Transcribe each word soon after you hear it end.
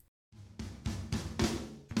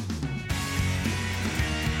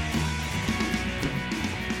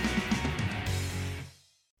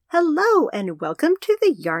Hello and welcome to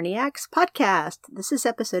the Yarniacs podcast. This is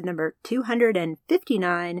episode number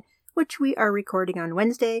 259, which we are recording on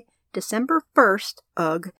Wednesday, December 1st,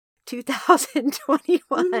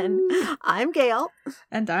 2021. I'm Gail.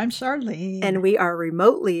 And I'm Charlene. And we are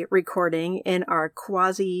remotely recording in our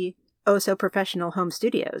quasi-oh-so-professional home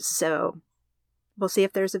studios. So we'll see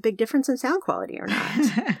if there's a big difference in sound quality or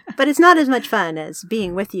not. But it's not as much fun as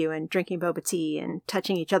being with you and drinking boba tea and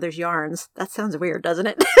touching each other's yarns. That sounds weird, doesn't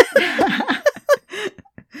it?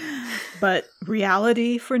 But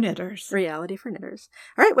reality for knitters. Reality for knitters.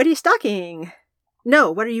 All right, what are you stocking?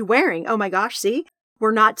 No, what are you wearing? Oh my gosh, see?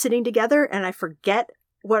 We're not sitting together and I forget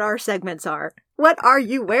what our segments are. What are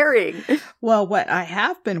you wearing? Well, what I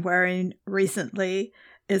have been wearing recently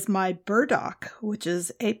is my burdock, which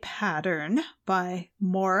is a pattern by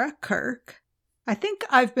Maura Kirk. I think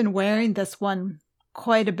I've been wearing this one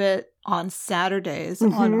quite a bit on Saturdays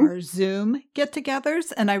on our Zoom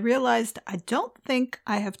get-togethers, and I realized I don't think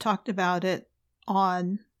I have talked about it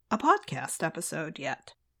on a podcast episode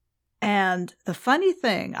yet. And the funny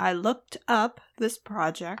thing, I looked up this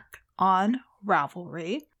project on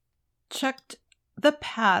Ravelry, checked the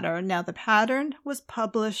pattern. Now, the pattern was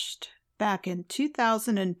published back in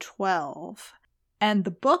 2012, and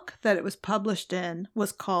the book that it was published in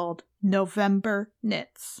was called November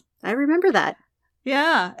Knits. I remember that.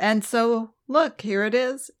 Yeah, and so look, here it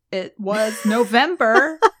is. It was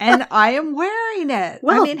November, and I am wearing it.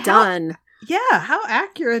 Well done. How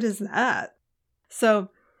accurate is that?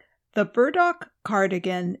 So the burdock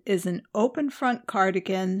cardigan is an open front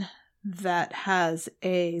cardigan that has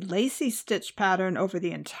a lacy stitch pattern over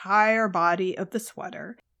the entire body of the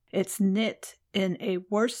sweater. It's knit in a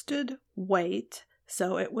worsted weight,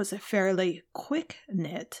 so it was a fairly quick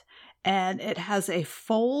knit, and it has a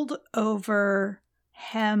fold-over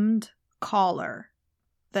hemmed collar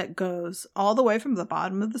that goes all the way from the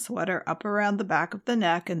bottom of the sweater up around the back of the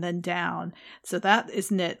neck and then down. So that is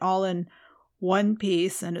knit all in one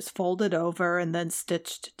piece and is folded over and then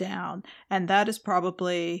stitched down. And that is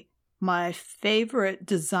probably my favorite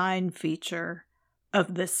design feature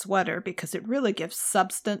of this sweater because it really gives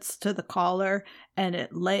substance to the collar and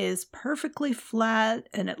it lays perfectly flat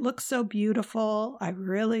and it looks so beautiful. I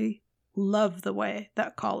really love the way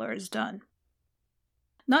that collar is done.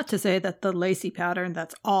 Not to say that the lacy pattern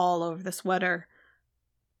that's all over the sweater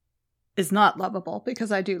is not lovable, because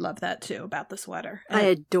I do love that too about the sweater. I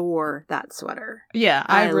adore that sweater. Yeah,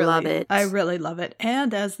 I love it. I really love it.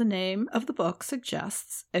 And as the name of the book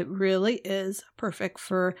suggests, it really is perfect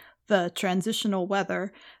for the transitional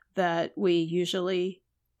weather that we usually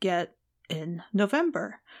get in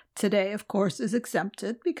November. Today, of course, is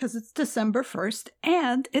exempted because it's December 1st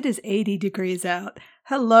and it is 80 degrees out.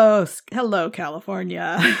 Hello,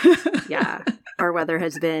 California. Yeah, our weather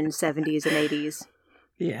has been 70s and 80s.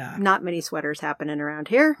 Yeah. Not many sweaters happening around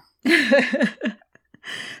here.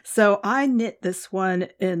 So I knit this one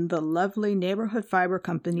in the lovely Neighborhood Fiber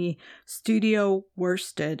Company Studio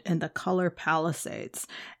Worsted in the color Palisades.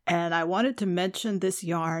 And I wanted to mention this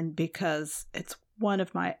yarn because it's one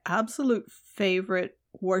of my absolute favorite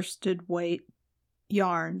worsted weight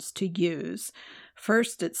yarns to use.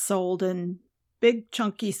 First, it's sold in big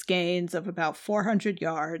chunky skeins of about 400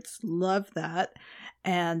 yards. Love that.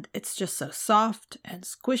 And it's just so soft and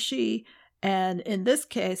squishy. And in this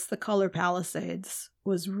case, the color Palisades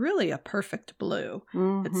was really a perfect blue.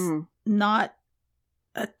 It's not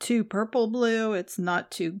a too purple blue. It's not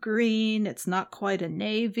too green. It's not quite a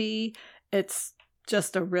navy. It's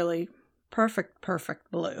just a really perfect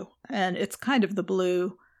blue. And it's kind of the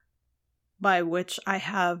blue by which I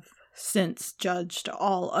have since judged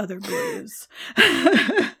all other blues.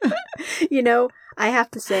 You know, I have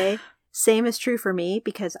to say, same is true for me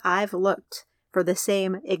because I've looked for the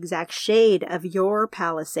same exact shade of your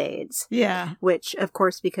Palisades. Yeah. Which, of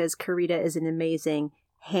course, because Karita is an amazing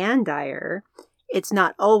hand dyer, it's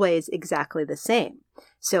not always exactly the same.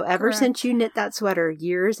 So ever since you knit that sweater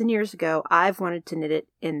years and years ago, I've wanted to knit it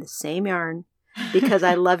in the same yarn because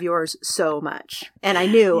I love yours so much. And I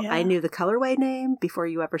knew the colorway name before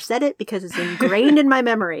you ever said it because it's ingrained in my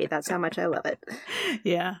memory. That's how much I love it.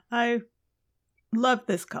 Yeah, I love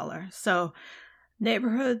this color. So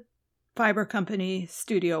Neighborhood Fiber Company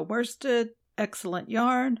Studio Worsted, excellent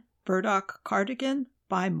yarn, burdock cardigan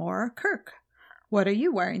by Maura Kirk. What are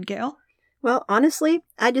you wearing, Gail? Well, honestly,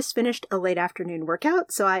 I just finished a late afternoon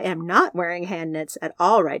workout, so I am not wearing hand knits at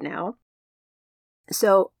all right now.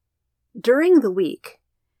 So during the week,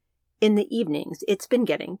 in the evenings, it's been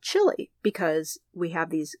getting chilly because we have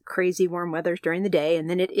these crazy warm weathers during the day, and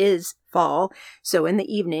then it is fall. So in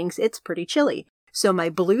the evenings, it's pretty chilly. So my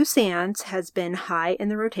blue sands has been high in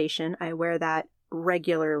the rotation. I wear that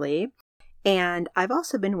regularly. And I've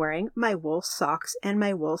also been wearing my wool socks and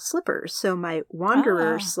my wool slippers. So my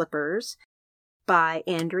Wanderer slippers by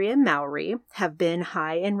Andrea Mowry have been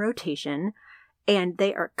high in rotation. And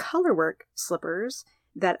they are colorwork slippers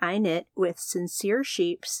that I knit with Sincere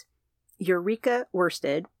Sheep's Eureka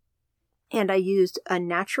worsted. And I used a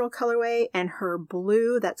natural colorway and her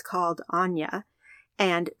blue that's called Anya.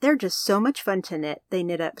 And they're just so much fun to knit. They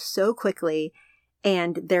knit up so quickly.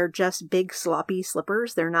 And they're just big sloppy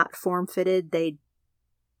slippers. They're not form-fitted. They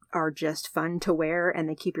are just fun to wear, and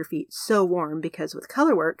they keep your feet so warm because with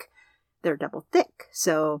colorwork, they're double thick.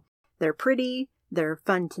 So they're pretty, they're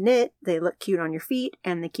fun to knit, they look cute on your feet,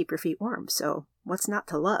 and they keep your feet warm. So what's not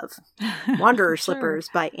to love? Wanderer Sure. Slippers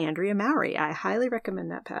by Andrea Mowry. I highly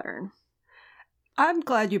recommend that pattern. I'm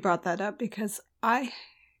glad you brought that up because I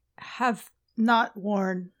have not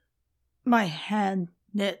worn my hand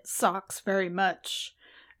knit socks very much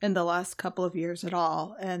in the last couple of years at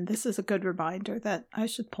all, and this is a good reminder that I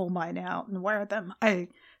should pull mine out and wear them. I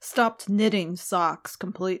stopped knitting socks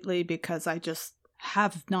completely because I just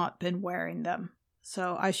have not been wearing them,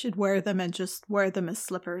 so I should wear them and just wear them as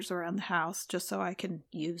slippers around the house just so I can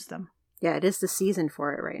use them. Yeah, it is the season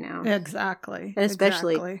for it right now. Exactly. And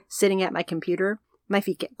especially sitting at my computer, my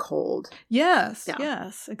feet get cold. Yes,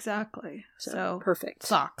 exactly. So perfect.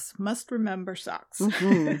 Socks. Must remember socks.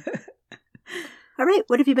 Mm-hmm. All right,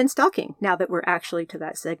 what have you been stocking now that we're actually to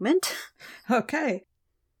that segment? Okay.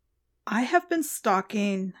 I have been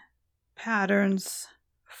stocking patterns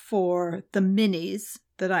for the minis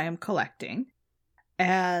that I am collecting.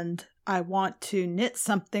 And I want to knit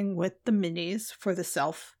something with the minis for the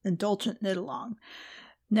self-indulgent knit-along.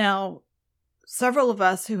 Now, several of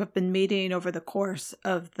us who have been meeting over the course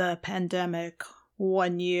of the pandemic,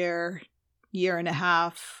 1 year, year and a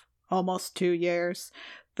half, almost 2 years,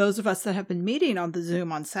 those of us that have been meeting on the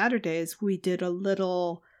Zoom on Saturdays, we did a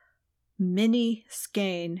little mini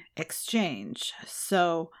skein exchange.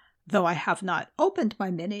 So though I have not opened my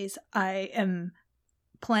minis, I am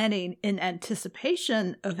planning in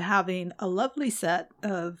anticipation of having a lovely set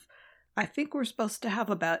of, I think we're supposed to have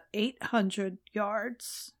about 800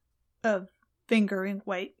 yards of fingering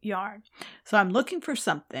weight yarn. So I'm looking for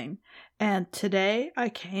something. And today I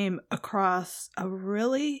came across a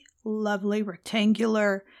really lovely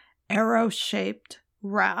rectangular arrow-shaped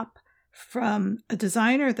wrap from a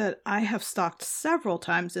designer that I have stocked several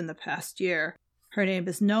times in the past year. Her name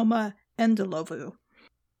is Noma Endelovu.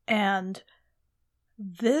 And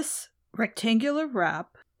this rectangular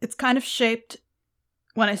wrap, it's kind of shaped,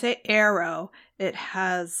 when I say arrow, it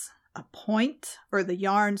has a point where the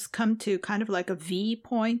yarns come to kind of like a V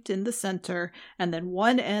point in the center, and then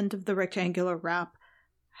one end of the rectangular wrap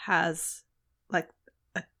has like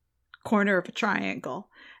a corner of a triangle,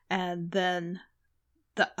 and then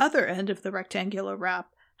the other end of the rectangular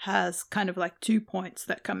wrap has kind of like 2 points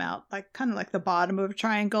that come out, like kind of like the bottom of a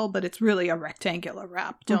triangle, but it's really a rectangular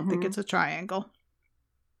wrap. Don't think it's a triangle.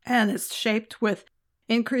 And it's shaped with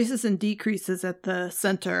increases and decreases at the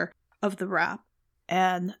center of the wrap.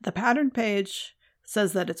 And the pattern page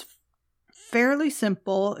says that it's fairly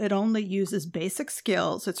simple. It only uses basic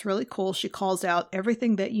skills. It's really cool. She calls out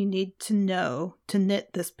everything that you need to know to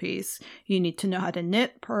knit this piece. You need to know how to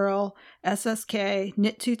knit, purl, SSK,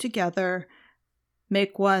 knit two together,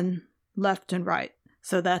 make one left and right.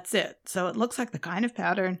 So that's it. So it looks like the kind of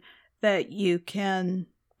pattern that you can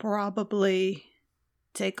probably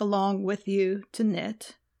take along with you to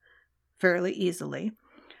knit fairly easily.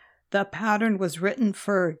 The pattern was written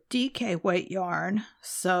for DK weight yarn,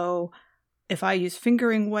 so if I use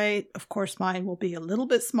fingering weight, of course mine will be a little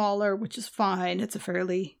bit smaller, which is fine. It's a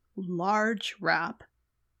fairly large wrap.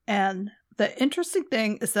 And the interesting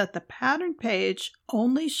thing is that the pattern page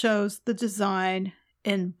only shows the design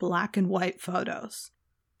in black and white photos.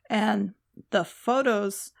 And the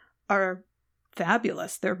photos are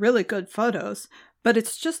fabulous. They're really good photos, but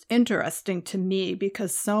it's just interesting to me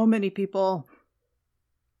because so many people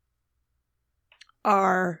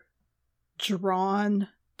are drawn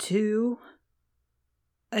to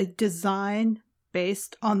a design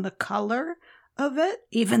based on the color of it,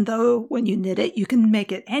 even though when you knit it, you can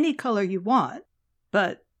make it any color you want.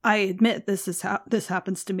 But I admit this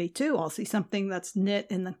happens to me too. I'll see something that's knit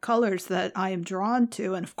in the colors that I am drawn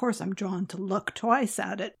to, and of course I'm drawn to look twice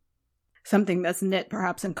at it. Something that's knit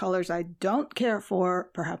perhaps in colors I don't care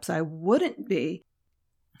for, perhaps I wouldn't be.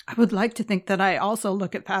 I would like to think that I also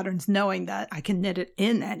look at patterns knowing that I can knit it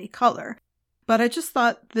in any color. But I just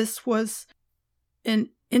thought this was an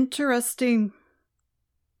interesting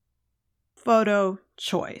photo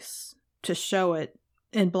choice to show it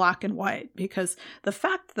in black and white, because the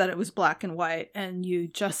fact that it was black and white and you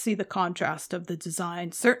just see the contrast of the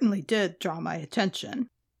design certainly did draw my attention.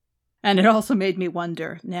 And it also made me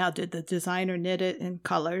wonder, now, did the designer knit it in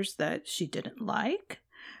colors that she didn't like?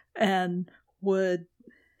 And would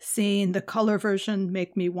seeing the color version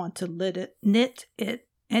make me want to knit it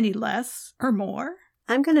any less or more?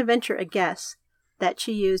 I'm going to venture a guess that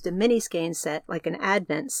she used a mini skein set, like an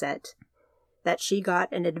advent set, that she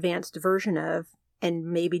got an advanced version of and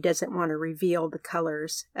maybe doesn't want to reveal the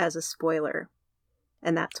colors as a spoiler.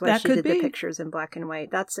 And that's why she did the pictures in black and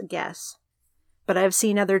white. That's a guess. But I've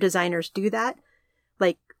seen other designers do that.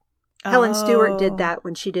 Like Helen Stewart did that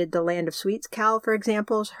when she did the Land of Sweets cowl, for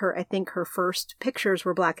example. I think her first pictures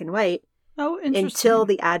were black and white. Oh, interesting. Until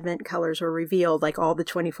the advent colors were revealed, like all the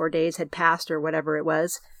 24 days had passed or whatever it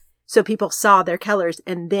was. So people saw their colors,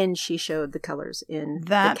 and then she showed the colors in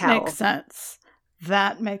the cowl. That makes sense.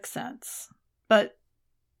 That makes sense. But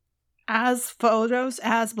as photos,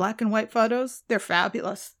 as black and white photos, they're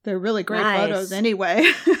fabulous. They're really great photos anyway.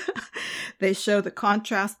 They show the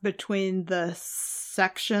contrast between the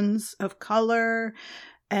sections of color,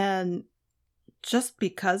 and just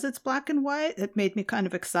because it's black and white, it made me kind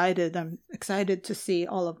of excited. I'm excited to see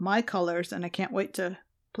all of my colors, and I can't wait to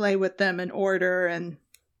play with them in order and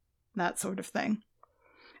that sort of thing.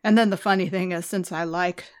 And then the funny thing is, since I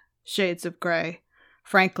like shades of gray,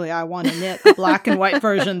 frankly, I want to knit a black and white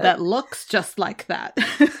version that looks just like that.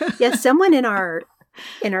 Yeah, someone in our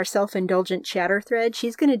self-indulgent chatter thread,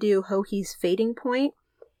 she's going to do Hohi's Fading Point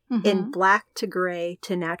in black to gray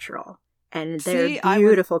to natural. And they're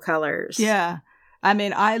beautiful colors. Yeah. I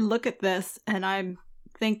mean, I look at this and I'm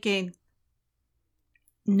thinking,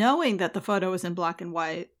 knowing that the photo is in black and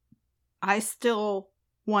white, I still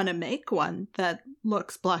want to make one that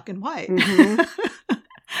looks black and white. Mm-hmm.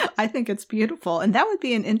 I think it's beautiful. And that would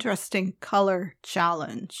be an interesting color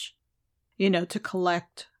challenge, to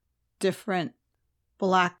collect different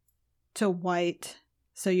black to white.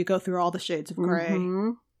 So you go through all the shades of gray.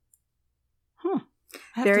 Mm-hmm.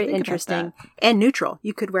 Very interesting. And neutral.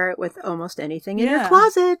 You could wear it with almost anything in your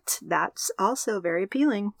closet. That's also very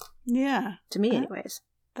appealing. Yeah. To me, anyways.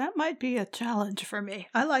 That might be a challenge for me.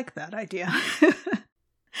 I like that idea.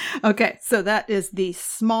 Okay, so that is the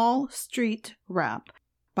Small Street Wrap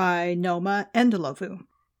by Noma Endelovu.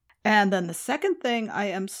 And then the second thing I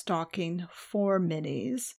am stocking for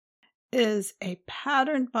minis is a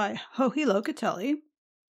pattern by Joji Locatelli.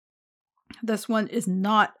 This one is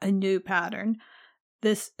not a new pattern.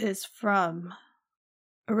 This is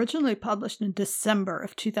originally published in December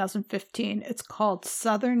of 2015. It's called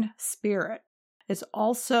Southern Spirit. It's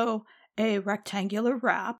also a rectangular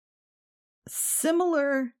wrap,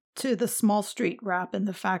 similar to the Small Street Wrap in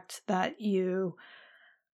the fact that you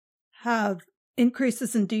have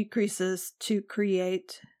increases and decreases to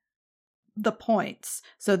create the points.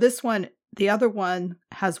 So this one, the other one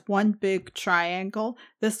has one big triangle.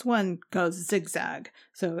 This one goes zigzag.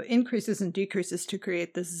 So increases and decreases to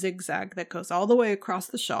create this zigzag that goes all the way across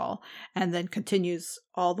the shawl and then continues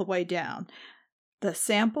all the way down. The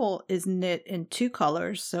sample is knit in two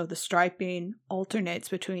colors, so the striping alternates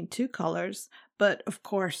between two colors, but of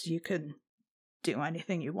course you could do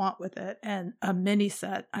anything you want with it, and a mini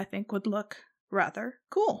set I think would look rather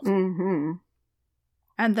cool. Mm-hmm.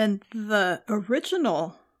 And then the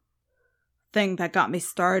original thing that got me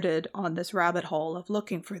started on this rabbit hole of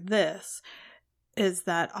looking for this is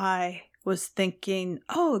that I was thinking,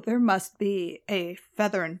 there must be a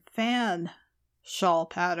feather and fan shawl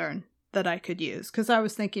pattern that I could use, because I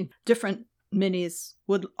was thinking different minis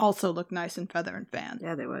would also look nice in feather and fan.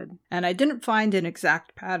 Yeah, they would. And I didn't find an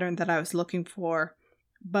exact pattern that I was looking for,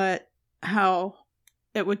 but how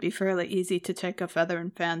it would be fairly easy to take a feather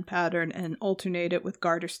and fan pattern and alternate it with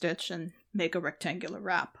garter stitch and make a rectangular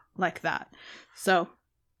wrap like that. So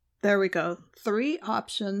there we go. 3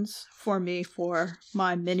 options for me for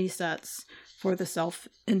my mini sets for the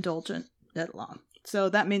self-indulgent knit-along. So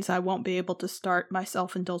that means I won't be able to start my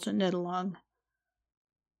self-indulgent knit-along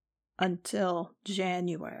until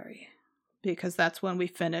January, because that's when we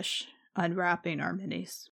finish unwrapping our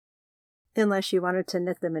minis. Unless you wanted to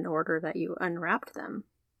knit them in order that you unwrapped them.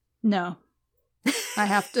 No. I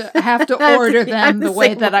have to order them the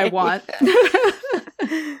way that I want.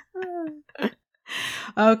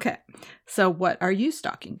 Okay. So what are you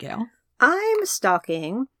stocking, Gail? I'm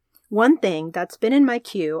stocking one thing that's been in my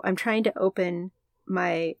queue. I'm trying to open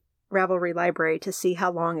my Ravelry library to see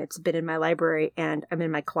how long it's been in my library, and I'm in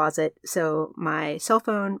my closet, so my cell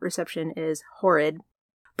phone reception is horrid.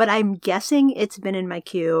 But I'm guessing it's been in my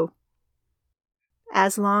queue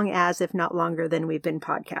as long as, if not longer than, we've been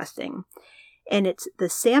podcasting. And it's the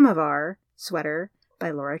Samovar sweater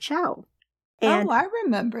by Laura Chow. And I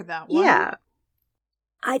remember that one. Yeah.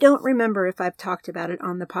 I don't remember if I've talked about it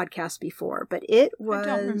on the podcast before, but it was...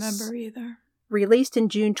 I don't remember either. Released in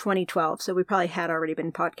June 2012, so we probably had already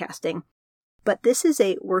been podcasting. But this is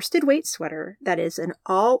a worsted weight sweater that is an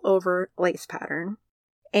all-over lace pattern,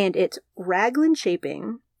 and it's raglan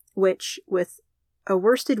shaping, which with a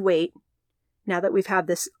worsted weight, now that we've had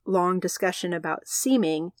this long discussion about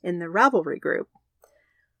seaming in the Ravelry group,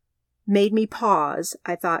 made me pause.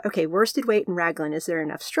 I thought, okay, worsted weight and raglan, is there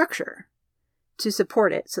enough structure to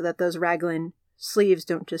support it so that those raglan sleeves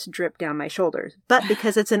don't just drip down my shoulders? But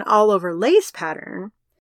because it's an all-over lace pattern,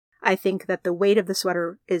 I think that the weight of the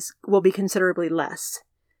sweater will be considerably less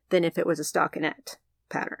than if it was a stockinette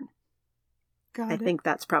pattern. I think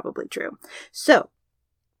that's probably true. So,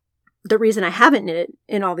 the reason I haven't knit it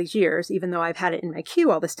in all these years, even though I've had it in my queue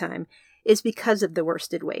all this time, is because of the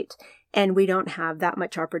worsted weight. And we don't have that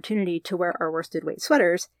much opportunity to wear our worsted weight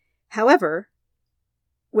sweaters. However,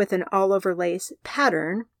 with an all-over lace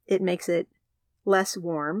pattern, it makes it less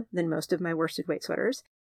warm than most of my worsted weight sweaters.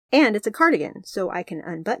 And it's a cardigan, so I can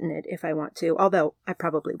unbutton it if I want to, although I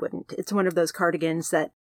probably wouldn't. It's one of those cardigans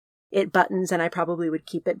that it buttons, and I probably would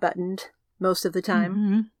keep it buttoned most of the time.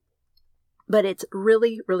 Mm-hmm. But it's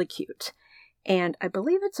really, really cute. And I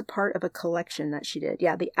believe it's a part of a collection that she did.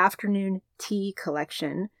 Yeah, the Afternoon Tea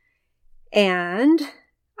collection. And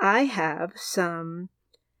I have some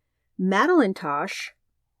Madelinetosh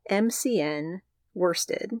MCN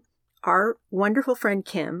worsted. Our wonderful friend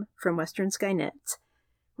Kim from Western Sky Knits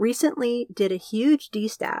recently did a huge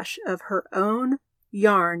destash of her own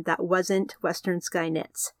yarn that wasn't Western Sky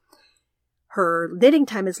Knits. Her knitting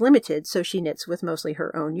time is limited, so she knits with mostly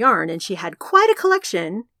her own yarn, and she had quite a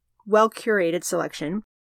collection, well-curated selection,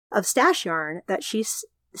 of stash yarn that she's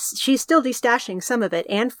still destashing some of it,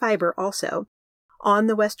 and fiber also. On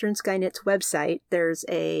the Western Sky Knits website, there's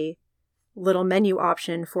a little menu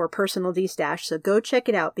option for personal destash, so go check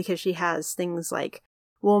it out, because she has things like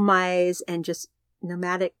wool mice and just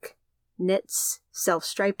nomadic knits,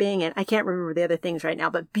 self-striping, and I can't remember the other things right now,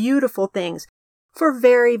 but beautiful things for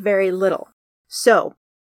very, very little. So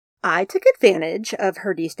I took advantage of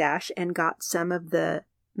her destash and got some of the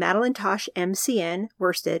Madelinetosh MCN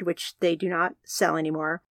worsted, which they do not sell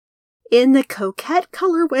anymore, in the coquette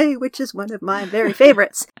colorway, which is one of my very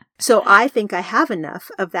favorites. So I think I have enough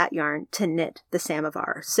of that yarn to knit the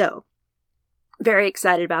samovar. So very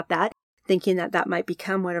excited about that, thinking that that might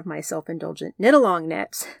become one of my self-indulgent knit-along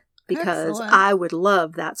knits, because Excellent. I would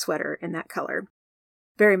love that sweater in that color.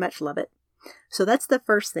 Very much love it. So that's the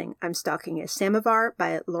first thing I'm stocking, is Samovar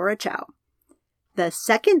by Laura Chow. The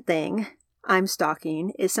second thing I'm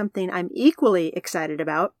stocking is something I'm equally excited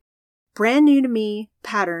about. Brand new to me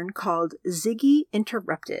pattern called Ziggy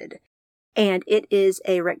Interrupted. And it is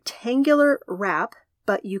a rectangular wrap,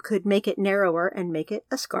 but you could make it narrower and make it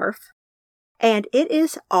a scarf. And it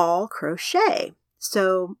is all crochet.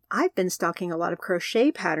 So I've been stocking a lot of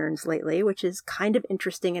crochet patterns lately, which is kind of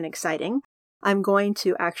interesting and exciting. I'm going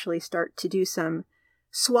to actually start to do some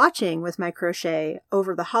swatching with my crochet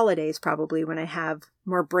over the holidays, probably when I have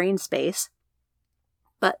more brain space.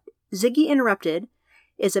 But Ziggy Interrupted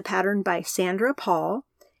is a pattern by Sandra Paul,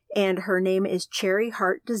 and her name is Cherry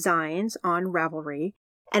Heart Designs on Ravelry.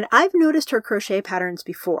 And I've noticed her crochet patterns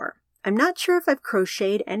before. I'm not sure if I've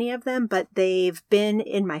crocheted any of them, but they've been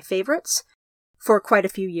in my favorites for quite a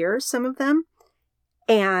few years, some of them.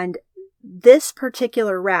 And this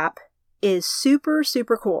particular wrap is super,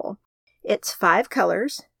 super cool. It's 5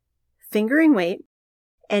 colors, fingering weight,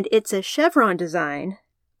 and it's a chevron design,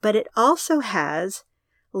 but it also has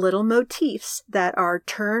little motifs that are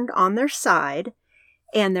turned on their side,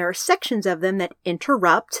 and there are sections of them that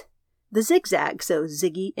interrupt the zigzag. So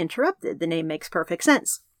Ziggy Interrupted, the name makes perfect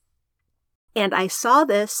sense. And I saw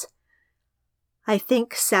this, I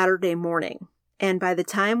think, Saturday morning. And by the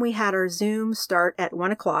time we had our Zoom start at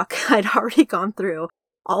 1 o'clock, I'd already gone through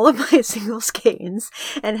all of my single skeins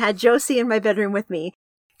and had Josie in my bedroom with me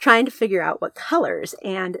trying to figure out what colors.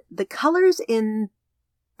 And the colors in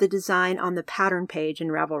the design on the pattern page in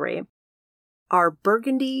Ravelry are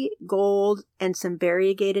burgundy, gold, and some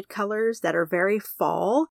variegated colors that are very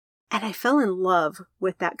fall. And I fell in love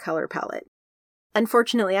with that color palette.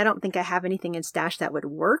 Unfortunately, I don't think I have anything in stash that would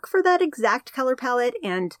work for that exact color palette,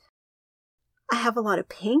 and I have a lot of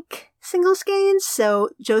pink single skeins, so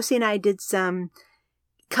Josie and I did some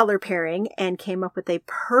color pairing and came up with a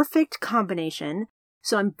perfect combination.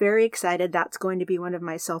 So I'm very excited. That's going to be one of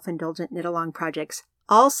my self-indulgent knit-along projects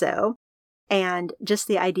also, and just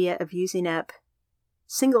the idea of using up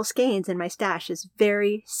single skeins in my stash is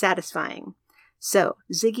very satisfying. So,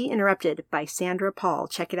 Ziggy Interrupted by Sandra Paul.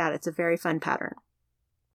 Check it out. It's a very fun pattern.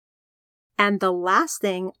 And the last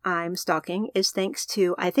thing I'm stocking is thanks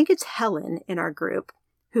to, I think it's Helen in our group,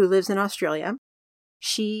 who lives in Australia.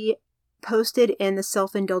 She posted in the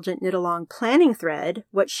Self-Indulgent Knit Along planning thread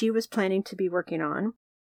what she was planning to be working on.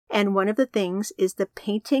 And one of the things is the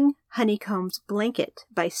Painting Honeycombs blanket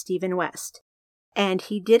by Stephen West. And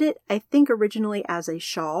he did it, I think, originally as a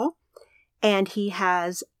shawl. And he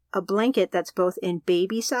has a blanket that's both in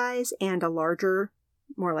baby size and a larger,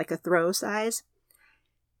 more like a throw size.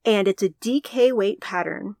 And it's a DK weight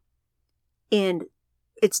pattern. And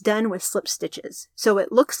it's done with slip stitches. So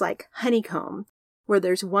it looks like honeycomb, where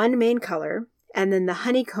there's one main color, and then the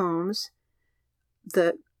honeycombs,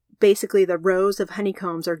 basically the rows of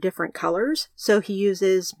honeycombs are different colors. So he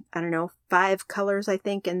uses, 5 colors, I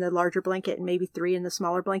think, in the larger blanket and maybe 3 in the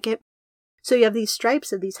smaller blanket. So you have these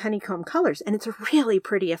stripes of these honeycomb colors, and it's a really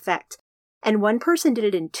pretty effect. And one person did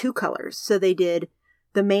it in 2 colors. So they did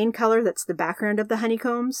the main color that's the background of the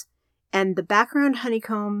honeycombs, and the background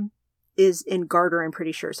honeycomb is in garter, I'm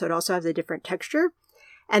pretty sure. So it also has a different texture.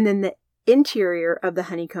 And then the interior of the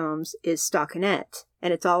honeycombs is stockinette,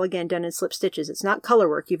 and it's all again done in slip stitches. It's not color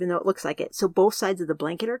work, even though it looks like it. So both sides of the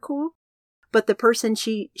blanket are cool. But the person,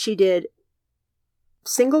 she did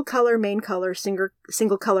single color, main color,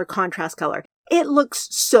 single color, contrast color. It looks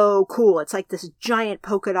so cool. It's like this giant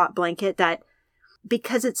polka dot blanket that,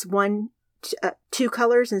 because it's 2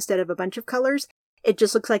 colors instead of a bunch of colors, it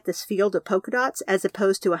just looks like this field of polka dots as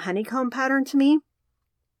opposed to a honeycomb pattern to me.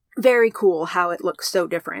 Very cool how it looks so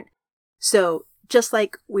different. So just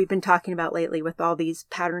like we've been talking about lately with all these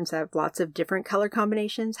patterns that have lots of different color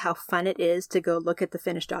combinations, how fun it is to go look at the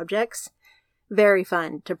finished objects. Very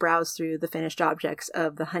fun to browse through the finished objects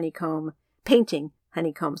of the honeycomb Painting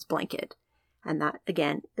Honeycombs blanket. And that,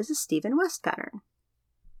 again, is a Stephen West pattern.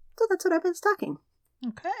 So that's what I've been stocking.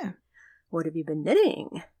 Okay. What have you been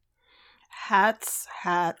knitting? Hats,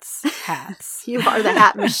 hats, hats. You are the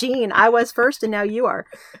hat machine. I was first and now you are.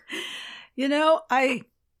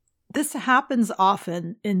 This happens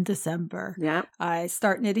often in December. Yeah. I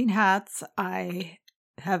start knitting hats. I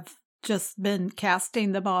have just been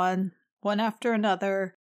casting them on one after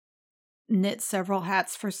another, knit several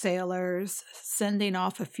hats for sailors, sending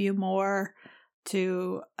off a few more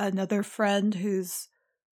to another friend who's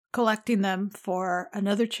collecting them for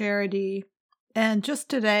another charity. And just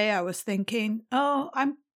today I was thinking,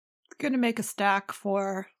 I'm going to make a stack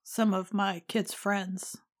for some of my kids'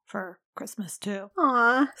 friends for Christmas too.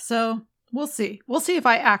 Aww. So we'll see. We'll see if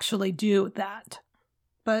I actually do that.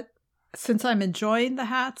 But since I'm enjoying the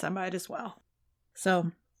hats, I might as well.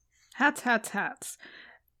 So hats, hats, hats.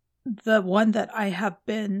 The one that I have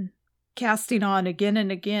been casting on again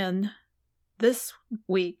and again this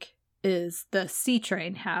week is the Sea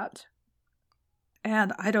Train hat.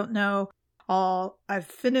 And I don't know, I've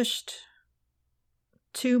finished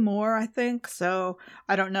 2 more, I think. So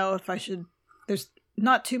I don't know if I should, there's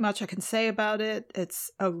not too much I can say about it. It's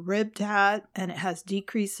a ribbed hat and it has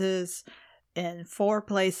decreases in 4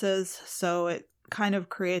 places. So it kind of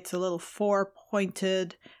creates a little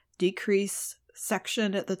 4-pointed decrease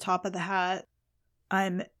section at the top of the hat.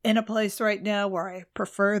 I'm in a place right now where I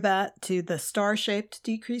prefer that to the star-shaped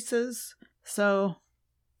decreases. So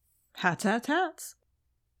hats, hats, hats.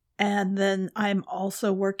 And then I'm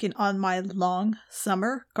also working on my long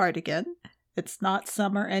summer cardigan. It's not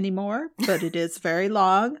summer anymore, but it is very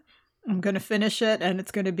long. I'm going to finish it, and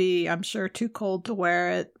it's going to be, I'm sure, too cold to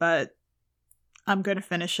wear it, but I'm going to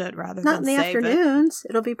finish it rather Not than in the save afternoons.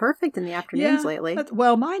 It'll be perfect in the afternoons lately.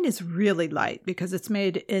 Well, mine is really light because it's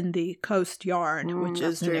made in the Coast yarn, which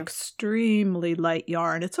is an extremely light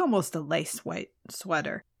yarn. It's almost a lace weight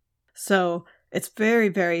sweater. So it's very,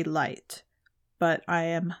 very light, but I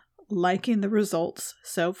am liking the results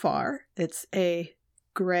so far. It's a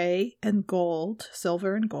gray and gold,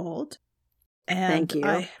 silver and gold. And thank you.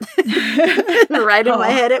 Right in my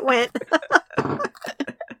head it went.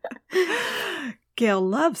 Gail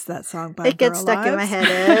loves that song by It gets stuck in my head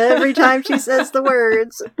every time she says the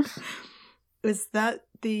words. Is that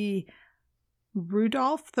the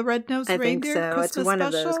Rudolph the Red-Nosed I Reindeer think so. Christmas It's one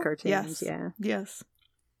special? of those cartoons, Yes. yeah. Yes.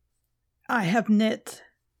 I have knit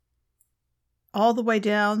all the way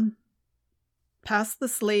down past the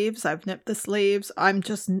sleeves. I've knit the sleeves. I'm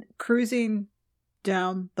just cruising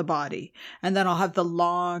down the body. And then I'll have the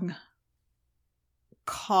long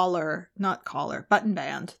button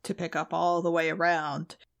band to pick up all the way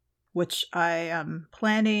around, which I am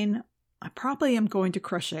planning. I probably am going to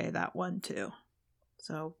crochet that one too.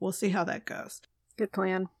 So we'll see how that goes. Good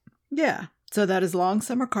plan. Yeah. So that is Long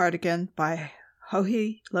Summer Cardigan by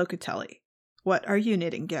Joji Locatelli. What are you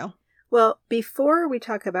knitting, Gail? Well, before we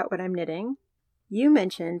talk about what I'm knitting, you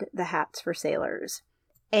mentioned the hats for sailors.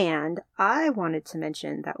 And I wanted to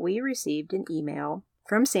mention that we received an email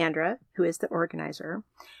from Sandra, who is the organizer,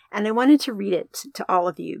 and I wanted to read it to all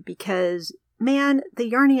of you because, man, the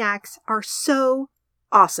Yarniacs are so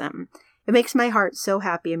awesome. It makes my heart so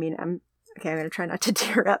happy. I mean, I'm going to try not to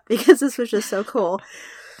tear up because this was just so cool.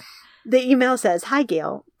 The email says, "Hi,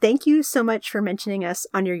 Gail. Thank you so much for mentioning us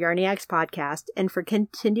on your Yarniacs podcast and for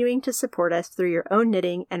continuing to support us through your own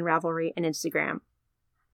knitting and Ravelry and Instagram.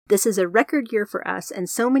 This is a record year for us, and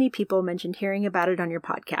so many people mentioned hearing about it on your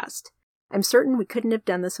podcast. I'm certain we couldn't have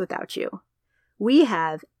done this without you. We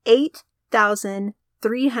have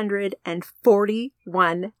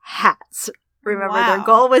 8,341 hats. Remember, Wow. Their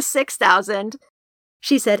goal was 6,000.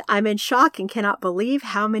 She said, I'm in shock and cannot believe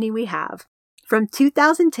how many we have. From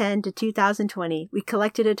 2010 to 2020, we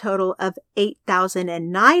collected a total of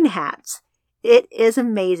 8,009 hats. It is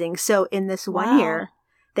amazing. So in this one year,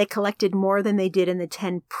 they collected more than they did in the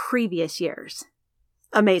 10 previous years.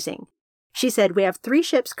 Amazing. She said, we have 3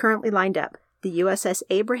 ships currently lined up, the USS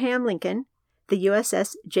Abraham Lincoln, the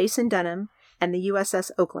USS Jason Dunham, and the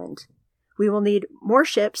USS Oakland. We will need more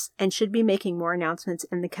ships and should be making more announcements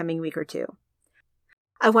in the coming week or two.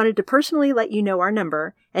 I wanted to personally let you know our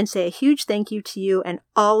number and say a huge thank you to you and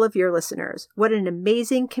all of your listeners. What an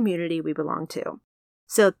amazing community we belong to.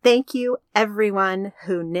 So thank you, everyone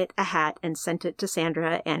who knit a hat and sent it to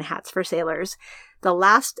Sandra and Hats for Sailors. The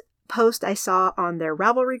last post I saw on their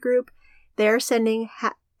Ravelry group, they're sending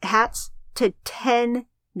hats to 10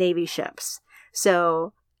 Navy ships.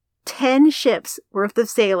 So 10 ships worth of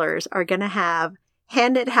sailors are going to have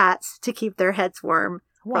hand-knit hats to keep their heads warm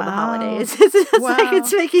for the holidays.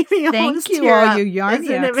 It's making me almost Thank you, tear all up. you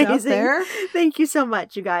Yarniacs out there. Thank you so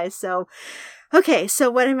much, you guys. So, okay,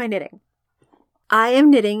 so what am I knitting? I am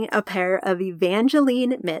knitting a pair of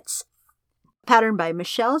Evangeline mitts, patterned by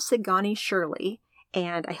Michelle Sigani Shirley,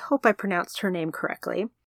 and I hope I pronounced her name correctly.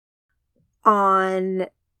 On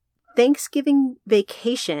Thanksgiving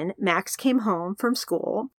vacation, Max came home from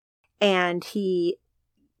school, and he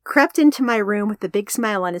crept into my room with a big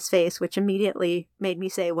smile on his face, which immediately made me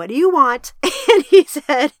say, what do you want? And he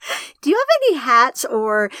said, do you have any hats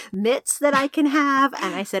or mitts that I can have?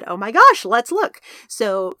 And I said, oh my gosh, let's look.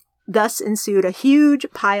 So thus ensued a huge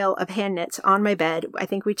pile of hand knits on my bed. I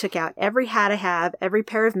think we took out every hat I have, every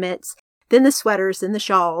pair of mitts, then the sweaters, then the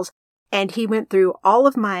shawls. And he went through all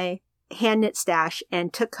of my hand knit stash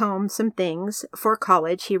and took home some things for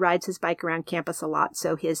college. He rides his bike around campus a lot,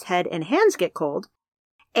 so his head and hands get cold.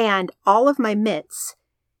 And all of my mitts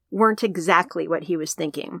weren't exactly what he was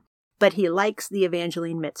thinking, but he likes the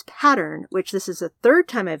Evangeline mitts pattern, which this is the 3rd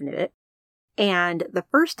time I've knit it. And the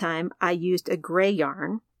first time I used a gray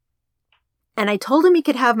yarn, and I told him he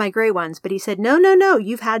could have my gray ones, but he said, no,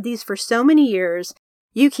 you've had these for so many years.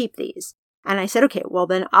 You keep these. And I said, okay, well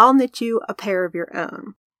then I'll knit you a pair of your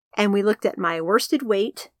own. And we looked at my worsted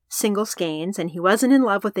weight single skeins, and he wasn't in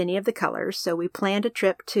love with any of the colors. So we planned a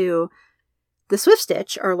trip to the Swift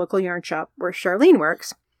Stitch, our local yarn shop where Charlene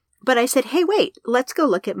works. But I said, hey, wait, let's go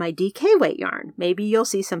look at my DK weight yarn. Maybe you'll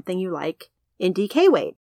see something you like in DK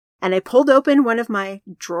weight. And I pulled open one of my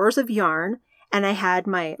drawers of yarn, and I had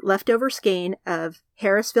my leftover skein of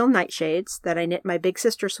Harrisville Nightshades that I knit my big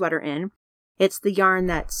sister sweater in. It's the yarn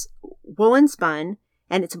that's woolen spun,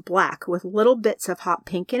 and it's black with little bits of hot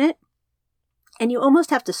pink in it. And you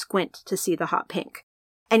almost have to squint to see the hot pink.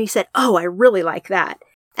 And he said, oh, I really like that.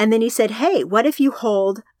 And then he said, hey, what if you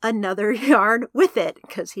hold another yarn with it?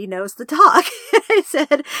 Because he knows the talk. I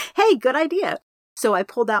said, hey, good idea. So I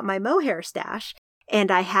pulled out my mohair stash, and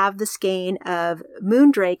I have the skein of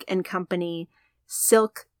Moondrake and Company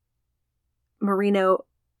Silk Merino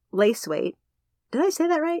lace weight. Did I say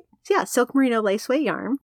that right? Yeah, Silk Merino lace weight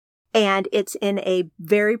yarn. And it's in a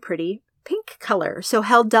very pretty pink color. So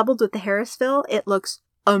held doubled with the Harrisville, it looks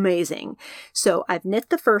amazing. So I've knit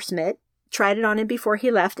the first mitt, tried it on him before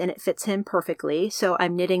he left, and it fits him perfectly. So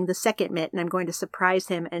I'm knitting the second mitt, and I'm going to surprise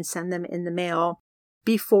him and send them in the mail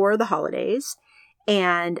before the holidays.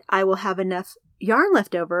 And I will have enough yarn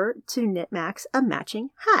left over to knit Max a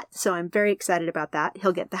matching hat. So I'm very excited about that.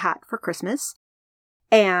 He'll get the hat for Christmas.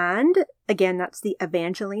 And again, that's the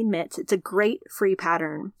Evangeline mitts. It's a great free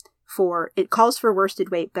pattern. It calls for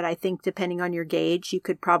worsted weight, but I think depending on your gauge, you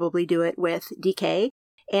could probably do it with DK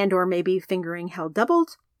and or maybe fingering held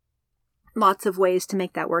doubled. Lots of ways to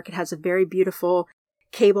make that work. It has a very beautiful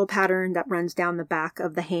cable pattern that runs down the back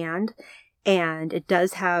of the hand. And it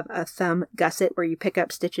does have a thumb gusset where you pick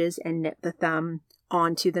up stitches and knit the thumb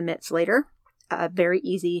onto the mitts later. A very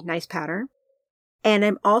easy, nice pattern. And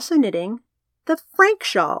I'm also knitting the Frank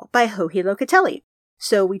shawl by Joji Locatelli.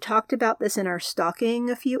 So we talked about this in our stocking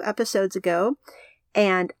a few episodes ago.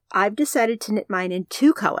 And I've decided to knit mine in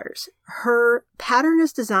 2 colors. Her pattern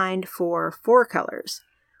is designed for 4 colors,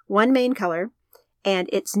 1 main color, and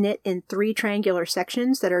it's knit in 3 triangular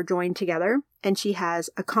sections that are joined together, and she has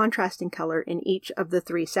a contrasting color in each of the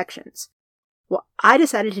 3 sections. Well, I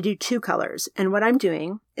decided to do 2 colors, and what I'm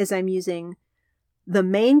doing is I'm using the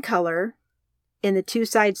main color in the 2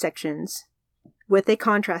 side sections with a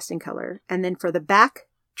contrasting color, and then for the back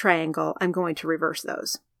triangle, I'm going to reverse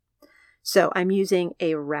those. So I'm using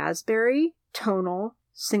a raspberry tonal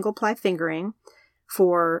single ply fingering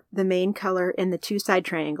for the main color in the 2 side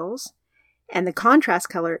triangles. And the contrast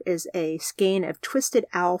color is a skein of twisted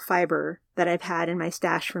owl fiber that I've had in my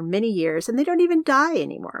stash for many years, and they don't even dye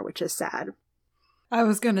anymore, which is sad. I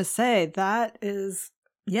was going to say, that's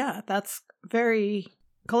very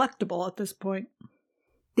collectible at this point.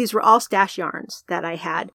 These were all stash yarns that I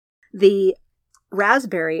had. The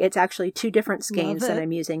raspberry, it's actually 2 different skeins that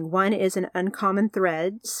I'm using. One is an Uncommon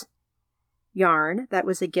Threads yarn. That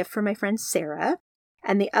was a gift from my friend Sarah.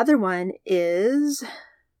 And the other one is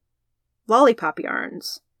Lollipop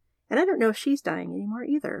yarns. And I don't know if she's dyeing anymore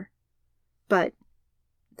either. But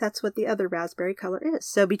that's what the other raspberry color is.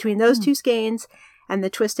 So between those 2 skeins and the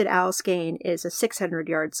Twisted Owl skein is a 600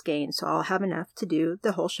 yard skein. So I'll have enough to do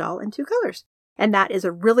the whole shawl in 2 colors. And that is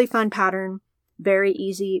a really fun pattern. Very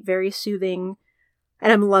easy, very soothing.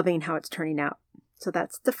 And I'm loving how it's turning out. So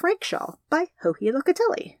that's the Frank Shawl by Joji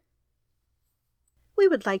Locatelli. We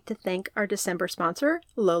would like to thank our December sponsor,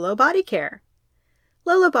 Lolo Body Care.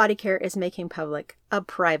 Lolo Body Care is making public a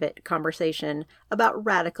private conversation about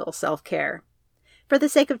radical self-care. For the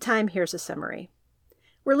sake of time, here's a summary.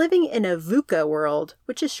 We're living in a VUCA world,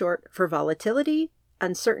 which is short for volatility,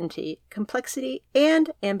 uncertainty, complexity, and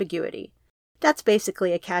ambiguity. That's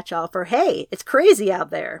basically a catch-all for, hey, it's crazy out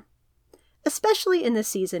there. Especially in this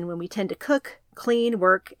season when we tend to cook, clean,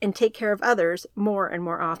 work, and take care of others more and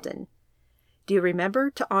more often. Do you remember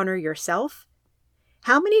to honor yourself?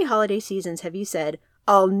 How many holiday seasons have you said,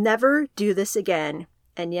 I'll never do this again,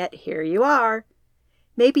 and yet here you are?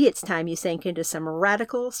 Maybe it's time you sank into some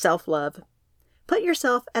radical self-love. Put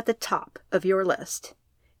yourself at the top of your list.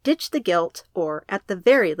 Ditch the guilt, or at the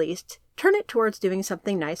very least, turn it towards doing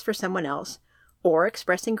something nice for someone else, or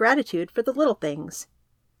expressing gratitude for the little things.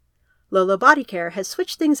 Lolo Body Care has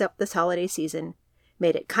switched things up this holiday season,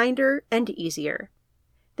 made it kinder and easier.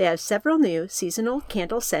 They have several new seasonal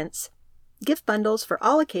candle scents, gift bundles for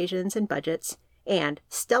all occasions and budgets, and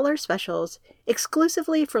stellar specials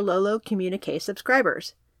exclusively for Lolo Communique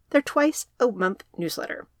subscribers, their twice-a-month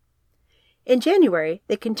newsletter. In January,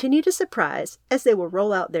 they continue to surprise as they will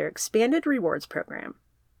roll out their expanded rewards program.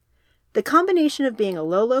 The combination of being a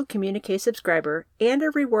Lolo Communique subscriber and a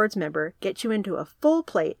rewards member gets you into a full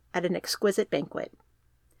plate at an exquisite banquet.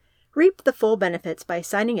 Reap the full benefits by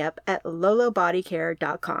signing up at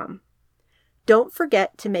lolobodycare.com. Don't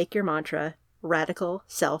forget to make your mantra radical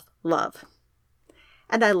self-love.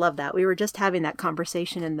 And I love that. We were just having that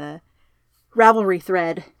conversation in the Ravelry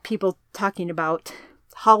thread, people talking about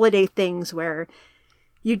holiday things where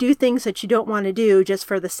you do things that you don't want to do just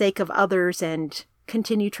for the sake of others and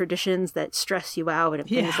continue traditions that stress you out and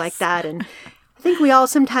things like that. And I think we all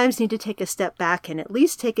sometimes need to take a step back and at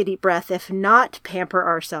least take a deep breath, if not pamper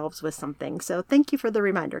ourselves with something. So thank you for the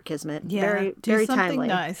reminder, Kismet. Yeah, very timely. Do something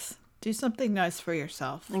nice. Do something nice for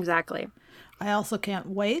yourself. Exactly. I also can't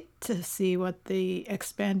wait to see what the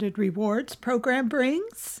expanded rewards program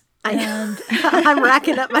brings. I'm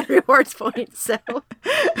racking up my rewards points, so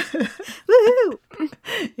woohoo!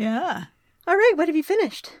 Yeah. All right, what have you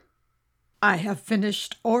finished? I have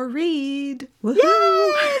finished Or Read. Woohoo!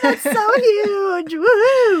 Yay! That's so huge!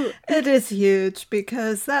 Woohoo! It is huge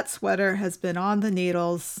because that sweater has been on the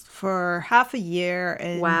needles for half a year.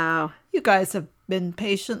 And wow. You guys have been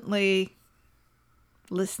patiently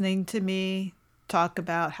listening to me talk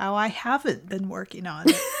about how I haven't been working on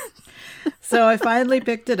it. So I finally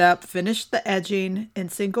picked it up, finished the edging in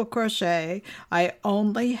single crochet. I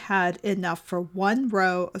only had enough for 1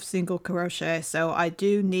 row of single crochet, so I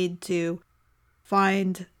do need to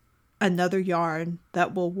find another yarn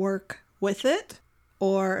that will work with it.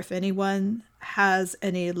 Or if anyone has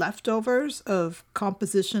any leftovers of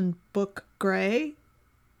Composition Book Gray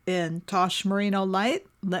in Tosh Merino Light,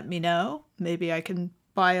 let me know. Maybe I can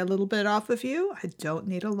buy a little bit off of you. I don't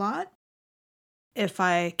need a lot. If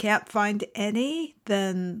I can't find any,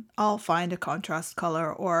 then I'll find a contrast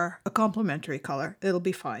color or a complementary color. It'll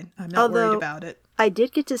be fine. I'm not worried about it. I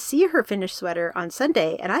did get to see her finished sweater on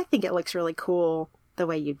Sunday, and I think it looks really cool the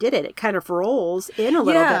way you did it. It kind of rolls in a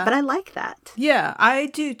little bit, but I like that. Yeah, I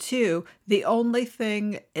do too. The only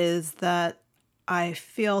thing is that I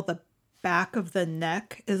feel the back of the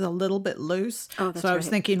neck is a little bit loose. Oh, that's so I was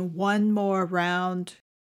right. thinking one more round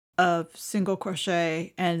of single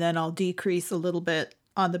crochet, and then I'll decrease a little bit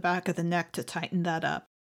on the back of the neck to tighten that up.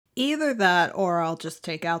 Either that, or I'll just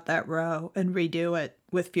take out that row and redo it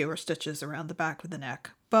with fewer stitches around the back of the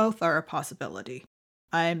neck. Both are a possibility.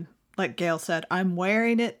 Like Gail said, I'm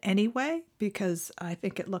wearing it anyway because I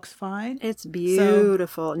think it looks fine. It's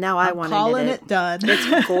beautiful. So now I want to knit it. Calling it done.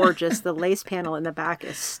 It's gorgeous. The lace panel in the back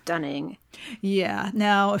is stunning. Yeah.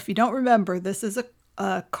 Now, if you don't remember, this is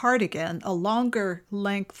a cardigan, a longer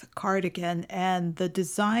length cardigan, and the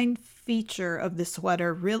design feature of the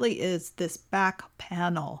sweater really is this back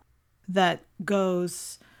panel that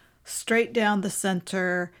goes straight down the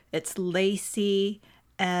center. It's lacy,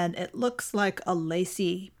 and it looks like a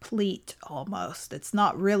lacy pleat almost. It's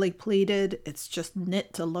not really pleated. It's just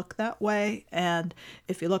knit to look that way. And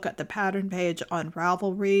if you look at the pattern page on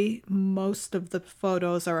Ravelry, most of the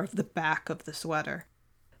photos are of the back of the sweater.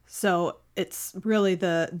 So it's really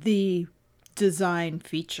the design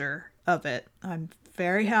feature of it. I'm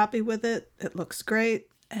very happy with it. It looks great.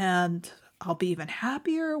 And I'll be even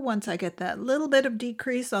happier once I get that little bit of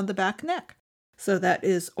decrease on the back neck. So that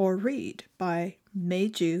is Or Read by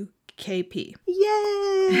Meiju KP.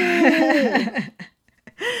 Yay!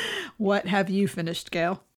 What have you finished,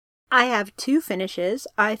 Gail? I have 2 finishes.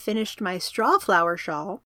 I finished my straw flower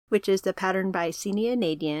shawl, which is the pattern by Senia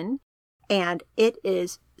Nadian, and it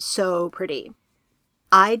is so pretty.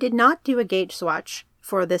 I did not do a gauge swatch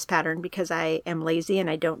for this pattern because I am lazy and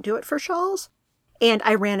I don't do it for shawls, and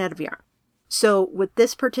I ran out of yarn. So with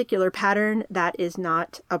this particular pattern, that is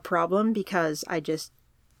not a problem because I just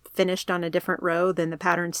finished on a different row than the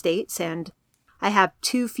pattern states, and I have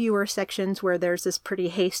 2 fewer sections where there's this pretty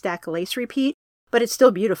haystack lace repeat, but it's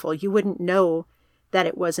still beautiful. You wouldn't know that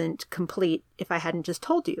it wasn't complete if I hadn't just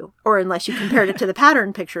told you, or unless you compared it to the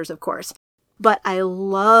pattern pictures, of course. But I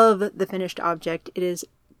love the finished object. It is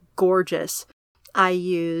gorgeous. I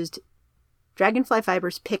used Dragonfly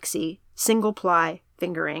Fibers Pixie single ply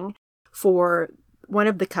fingering for one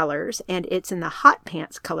of the colors, and it's in the Hot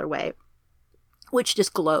Pants colorway, which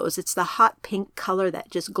just glows. It's the hot pink color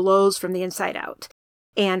that just glows from the inside out.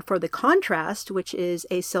 And for the contrast, which is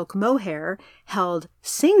a silk mohair held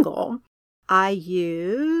single, I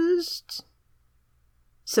used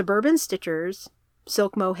Suburban Stitchers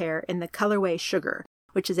silk mohair in the colorway Sugar,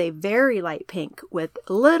 which is a very light pink with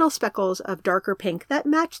little speckles of darker pink that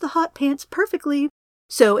match the Hot Pants perfectly.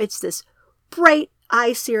 So it's this bright,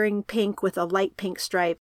 eye-searing pink with a light pink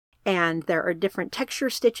stripe, and there are different texture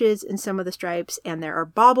stitches in some of the stripes, and there are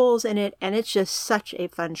baubles in it, and it's just such a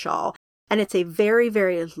fun shawl. And it's a very,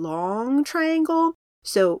 very long triangle,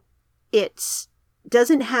 so it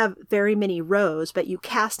doesn't have very many rows, but you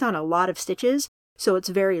cast on a lot of stitches, so it's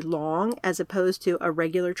very long as opposed to a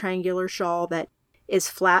regular triangular shawl that is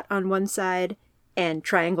flat on one side and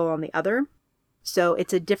triangle on the other. So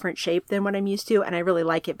it's a different shape than what I'm used to, and I really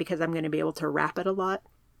like it because I'm going to be able to wrap it a lot.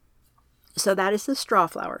 So that is the straw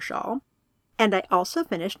flower shawl. And I also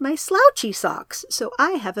finished my slouchy socks. So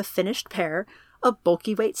I have a finished pair of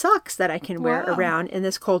bulky weight socks that I can wear around in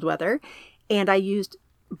this cold weather. And I used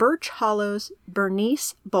Birch Hollow's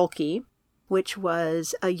Bernice Bulky, which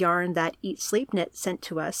was a yarn that Eat Sleep Knit sent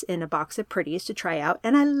to us in a box of pretties to try out.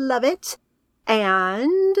 And I love it.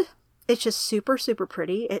 And it's just super, super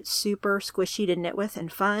pretty. It's super squishy to knit with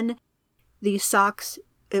and fun. These socks,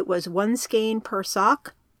 it was 1 skein per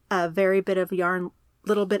sock, a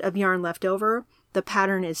little bit of yarn left over. The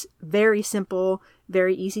pattern is very simple,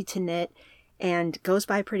 very easy to knit, and goes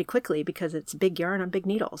by pretty quickly because it's big yarn on big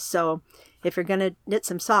needles. So if you're going to knit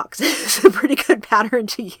some socks, it's a pretty good pattern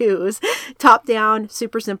to use. Top down,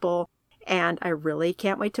 super simple, and I really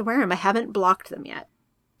can't wait to wear them. I haven't blocked them yet.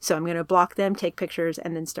 So I'm going to block them, take pictures,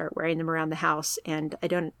 and then start wearing them around the house. And they're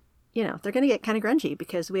going to get kind of grungy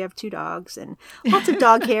because we have 2 dogs and lots of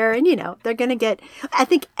dog hair. And, they're going to get, I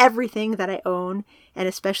think everything that I own, and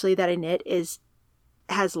especially that I knit,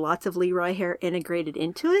 has lots of Leroy hair integrated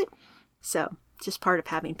into it. So just part of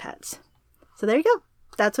having pets. So there you go.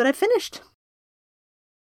 That's what I finished.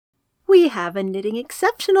 We have a Knitting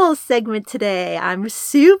Exceptional segment today. I'm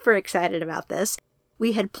super excited about this.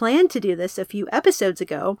 We had planned to do this a few episodes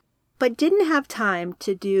ago, but didn't have time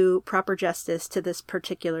to do proper justice to this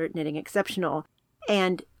particular Knitting Exceptional.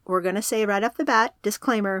 And we're going to say right off the bat,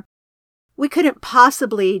 disclaimer, we couldn't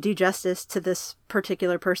possibly do justice to this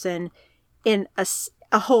particular person in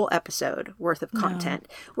a whole episode worth of content.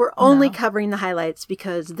 No. We're only covering the highlights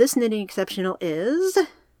because this Knitting Exceptional is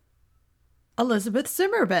Elizabeth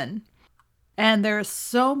Zimmermann. And there's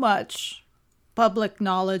so much public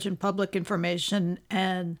knowledge and public information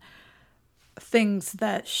and things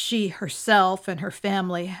that she herself and her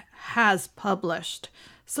family has published.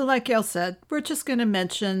 So like Gail said, we're just going to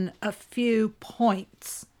mention a few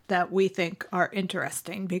points that we think are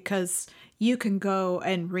interesting, because you can go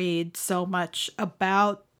and read so much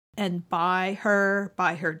about and by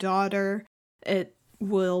her daughter. It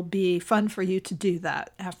will be fun for you to do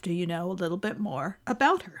that after you know a little bit more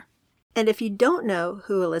about her. And if you don't know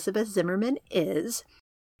who Elizabeth Zimmermann is,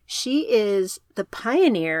 she is the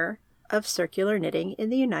pioneer of circular knitting in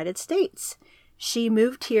the United States. She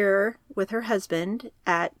moved here with her husband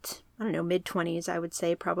at, mid-20s, I would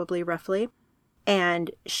say, probably roughly.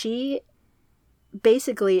 And she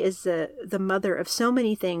basically is the mother of so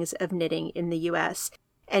many things of knitting in the U.S.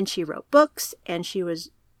 And she wrote books, and she was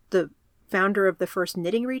the founder of the first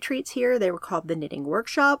knitting retreats here. They were called the Knitting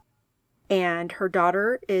Workshop. And her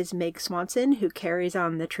daughter is Meg Swanson, who carries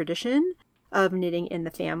on the tradition of knitting in the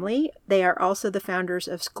family. They are also the founders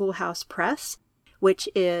of Schoolhouse Press, which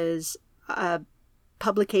is a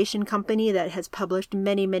publication company that has published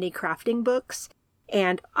many, many crafting books.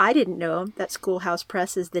 And I didn't know that Schoolhouse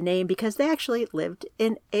Press is the name because they actually lived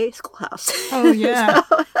in a schoolhouse. Oh, yeah.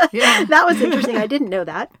 So, yeah. That was interesting. I didn't know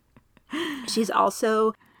that. She's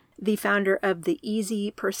also the founder of the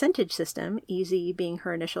Easy percentage system, Easy being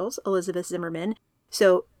her initials, Elizabeth Zimmermann.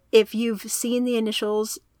 So if you've seen the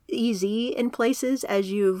initials Easy in places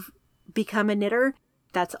as you've become a knitter,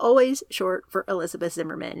 that's always short for Elizabeth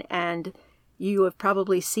Zimmermann. And you have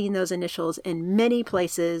probably seen those initials in many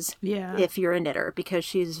places if you're a knitter, because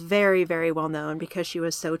she's very, very well known because she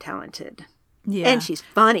was so talented. Yeah. And she's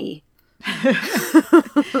funny.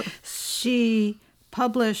 She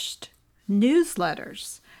published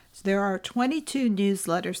newsletters. So there are 22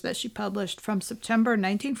 newsletters that she published from September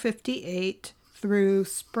 1958 through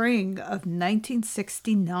spring of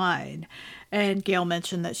 1969. And Gail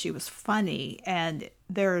mentioned that she was funny. And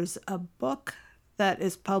there's a book that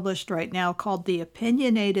is published right now called The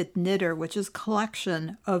Opinionated Knitter, which is a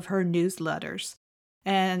collection of her newsletters.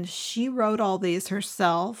 And she wrote all these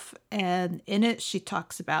herself. And in it, she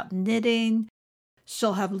talks about knitting.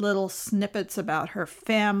 She'll have little snippets about her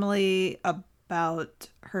family, about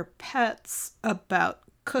her pets, about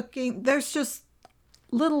cooking. There's just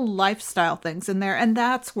little lifestyle things in there. And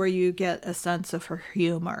that's where you get a sense of her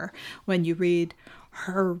humor when you read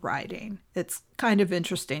her writing. It's kind of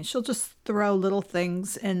interesting. She'll just throw little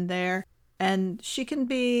things in there. And she can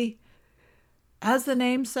be, as the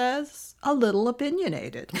name says, a little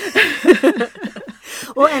opinionated.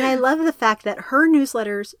 Well, and I love the fact that her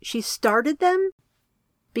newsletters, she started them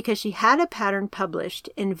because she had a pattern published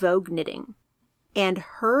in Vogue Knitting. And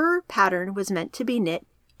her pattern was meant to be knit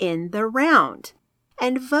in the round.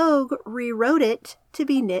 And Vogue rewrote it to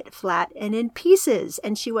be knit flat and in pieces.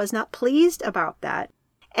 And she was not pleased about that.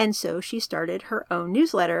 And so she started her own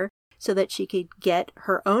newsletter so that she could get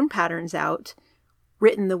her own patterns out,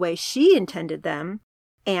 written the way she intended them.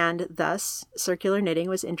 And thus, circular knitting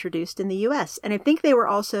was introduced in the U.S. And I think they were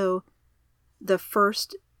also the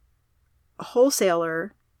first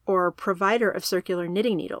wholesaler or provider of circular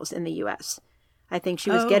knitting needles in the U.S. I think she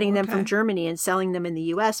was getting them from Germany and selling them in the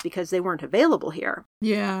U.S. because they weren't available here.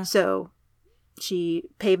 Yeah. So she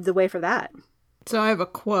paved the way for that. So I have a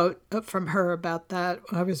quote from her about that.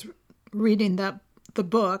 I was reading the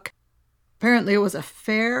book. Apparently it was a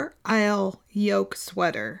Fair Isle yoke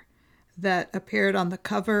sweater that appeared on the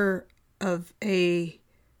cover of a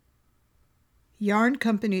yarn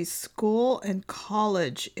company's school and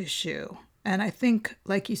college issue. And I think,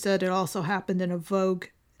 like you said, it also happened in a Vogue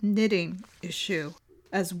knitting issue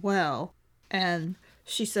as well. And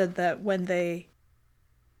she said that when they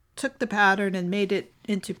took the pattern and made it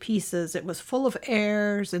into pieces, it was full of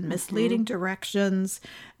errors and misleading directions.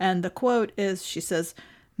 And the quote is, she says,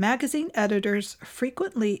 "Magazine editors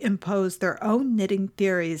frequently impose their own knitting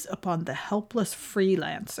theories upon the helpless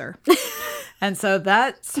freelancer." And so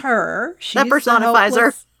that's her. That personifies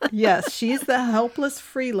her. Yes, she's the helpless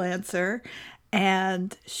freelancer.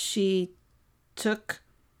 And she took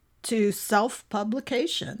to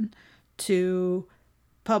self-publication to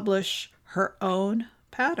publish her own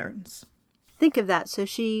patterns. Think of that. So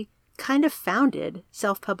she kind of founded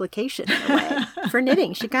self-publication in a way for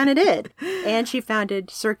knitting. She kind of did. And she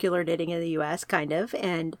founded circular knitting in the U.S., kind of,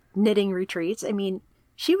 and knitting retreats. I mean,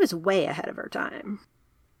 she was way ahead of her time.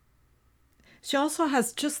 She also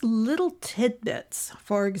has just little tidbits.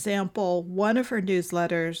 For example, one of her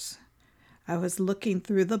newsletters, I was looking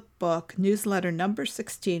through the book, newsletter number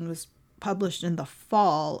 16 was published in the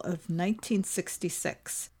fall of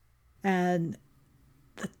 1966. And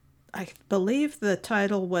I believe the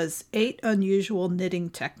title was 8 Unusual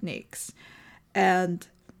Knitting Techniques. And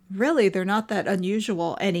really they're not that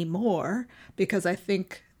unusual anymore, because I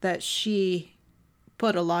think that she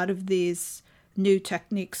put a lot of these new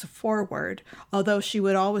techniques forward, although she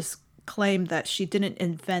would always claim that she didn't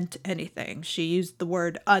invent anything. She used the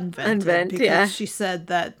word unvented because she said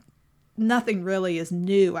that nothing really is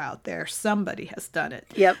new out there. Somebody has done it.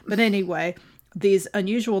 Yep. But anyway, these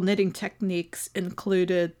unusual knitting techniques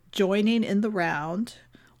included joining in the round,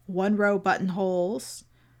 one-row buttonholes,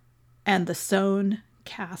 and the sewn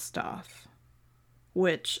cast-off,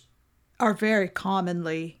 which are very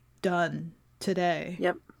commonly done today.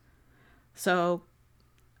 Yep. So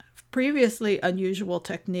previously unusual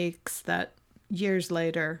techniques that years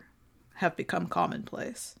later have become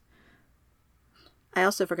commonplace. I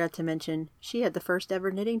also forgot to mention she had the first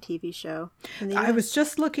ever knitting TV show in the US. I was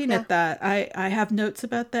just looking at that. I have notes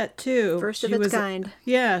about that too. First of its kind.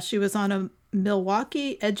 Yeah, she was on a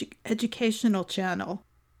Milwaukee educational channel,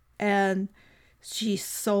 and she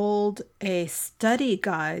sold a study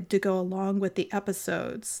guide to go along with the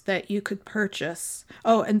episodes that you could purchase.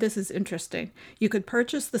 Oh, and this is interesting. You could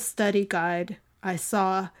purchase the study guide. I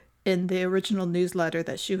saw in the original newsletter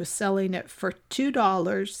that she was selling it for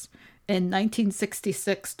 $2 in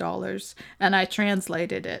 1966 dollars, and I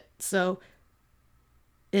translated it. So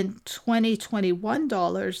in 2021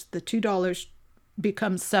 dollars, the $2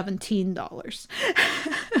 becomes $17.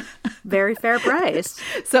 Very fair price.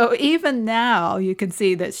 So even now you can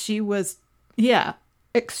see that she was,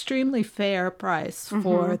 extremely fair price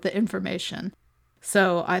for the information.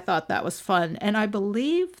 So I thought that was fun. And I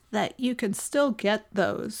believe that you can still get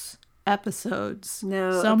those episodes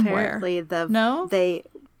somewhere. Apparently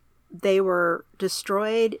they were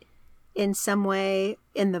destroyed in some way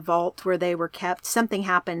in the vault where they were kept. Something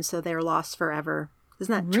happened, so they were lost forever.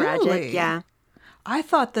 Isn't that tragic? Yeah. I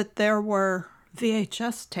thought that there were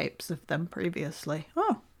VHS tapes of them previously.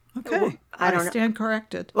 Oh, okay. Well, I stand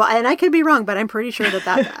corrected. Well, and I could be wrong, but I'm pretty sure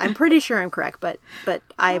I'm pretty sure I'm correct, but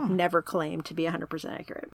I've never claimed to be 100%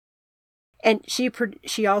 accurate. And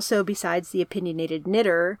she also, besides the Opinionated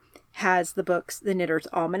Knitter, has the books The Knitter's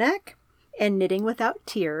Almanac and Knitting Without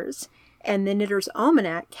Tears. And the Knitter's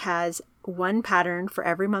Almanac has one pattern for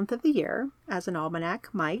every month of the year, as an almanac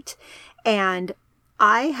might. And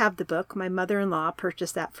I have the book. My mother-in-law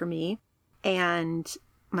purchased that for me. And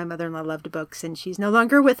my mother-in-law loved books, and she's no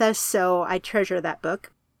longer with us, so I treasure that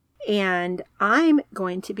book. And I'm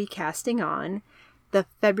going to be casting on the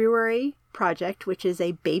February project, which is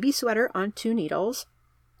a baby sweater on 2 needles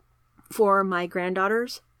for my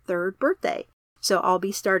granddaughter's 3rd birthday. So I'll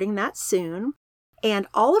be starting that soon. And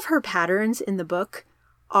all of her patterns in the book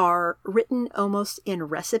are written almost in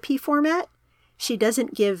recipe format. She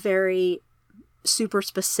doesn't give very super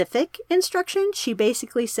specific instructions. She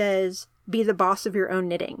basically says, be the boss of your own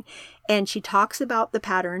knitting. And she talks about the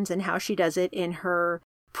patterns and how she does it in her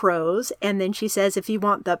prose. And then she says, if you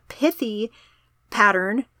want the pithy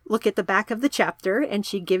pattern, look at the back of the chapter. And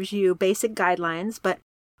she gives you basic guidelines. But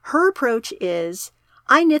her approach is,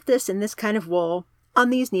 I knit this in this kind of wool on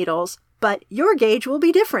these needles, but your gauge will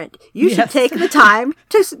be different. You should take the time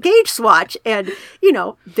to gauge swatch. And,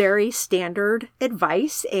 very standard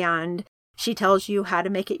advice. And she tells you how to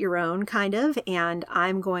make it your own, kind of, and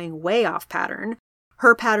I'm going way off pattern.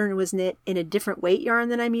 Her pattern was knit in a different weight yarn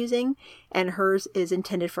than I'm using, and hers is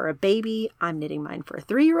intended for a baby. I'm knitting mine for a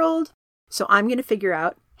 3-year-old. So I'm going to figure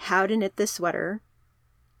out how to knit this sweater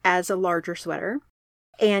as a larger sweater.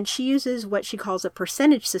 And she uses what she calls a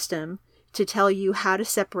percentage system to tell you how to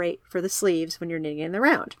separate for the sleeves when you're knitting in the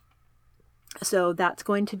round. So that's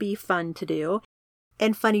going to be fun to do.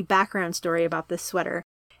 And funny background story about this sweater.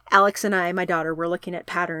 Alex and I, my daughter, were looking at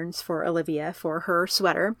patterns for Olivia for her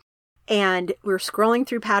sweater. And we're scrolling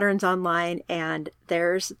through patterns online, and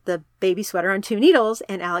there's the baby sweater on 2 needles.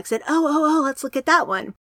 And Alex said, oh, let's look at that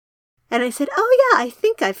one. And I said, oh yeah, I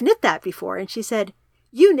think I've knit that before. And she said,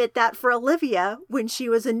 you knit that for Olivia when she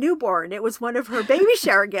was a newborn. It was one of her baby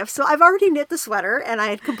shower gifts. So I've already knit the sweater, and I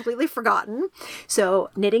had completely forgotten. So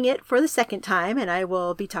knitting it for the 2nd time, and I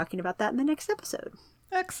will be talking about that in the next episode.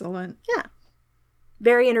 Excellent. Yeah.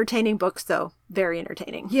 Very entertaining books, though. Very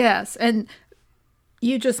entertaining. Yes, and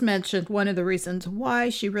you just mentioned one of the reasons why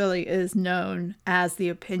she really is known as the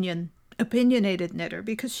opinionated knitter,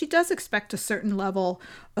 because she does expect a certain level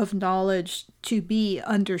of knowledge to be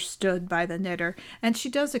understood by the knitter, and she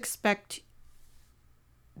does expect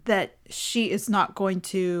that she is not going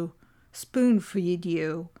to spoon feed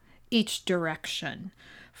you each direction.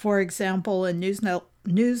 For example, in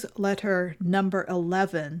newsletter number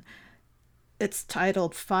 11, it's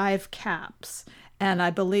titled 5 Caps, and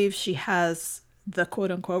I believe she has the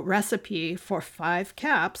quote-unquote recipe for 5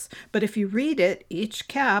 caps, but if you read it, each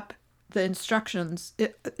cap the instructions,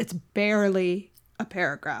 it's barely a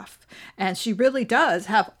paragraph. And she really does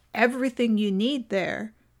have everything you need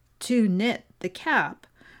there to knit the cap.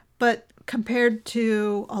 But compared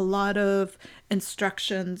to a lot of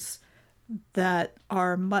instructions that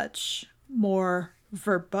are much more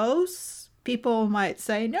verbose, people might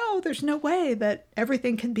say, no, there's no way that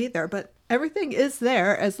everything can be there. But everything is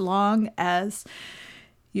there as long as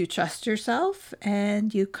you trust yourself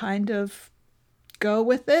and you kind of go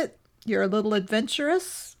with it. You're a little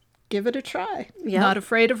adventurous. Give it a try. Yep. Not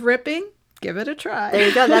afraid of ripping. Give it a try. There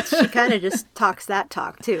you go. She kind of just talks that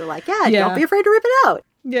talk too. Like, don't be afraid to rip it out.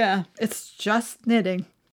 Yeah, it's just knitting.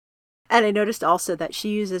 And I noticed also that she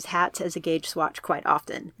uses hats as a gauge swatch quite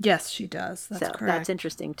often. Yes, she does. That's correct. That's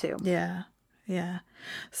interesting too. Yeah.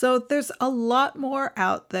 So there's a lot more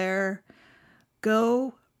out there.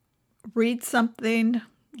 Go read something,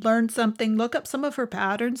 learn something, look up some of her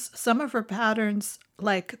patterns. Some of her patterns,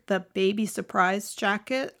 like the baby surprise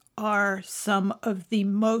jacket, are some of the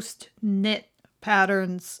most knit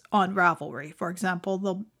patterns on Ravelry. For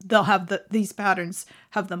example, they'll have these patterns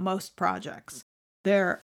have the most projects.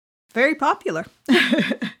 They're very popular.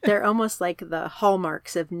 They're almost like the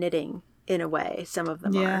hallmarks of knitting in a way. Some of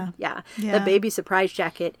them are. Yeah. The baby surprise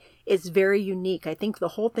jacket is very unique. I think the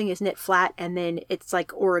whole thing is knit flat and then it's like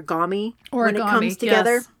origami when it comes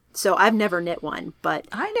together. Yes. So I've never knit one, but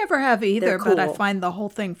I never have either, cool. But I find the whole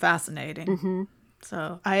thing fascinating. Mm-hmm.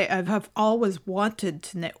 So I have always wanted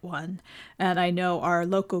to knit one, and I know our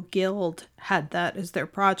local guild had that as their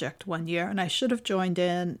project one year, and I should have joined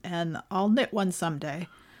in, and I'll knit one someday.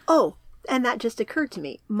 Oh, and that just occurred to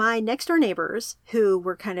me. My next door neighbors, who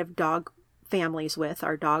we're kind of dog families with,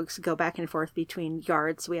 our dogs go back and forth between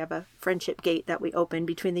yards. We have a friendship gate that we open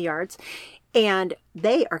between the yards, and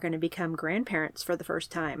they are going to become grandparents for the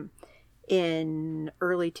first time in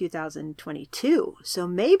early 2022. So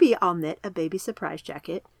maybe I'll knit a baby surprise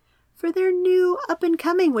jacket for their new up and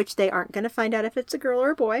coming, which they aren't going to find out if it's a girl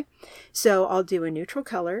or a boy. So I'll do a neutral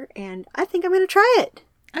color, and I think I'm going to try it.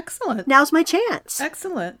 Excellent. Now's my chance.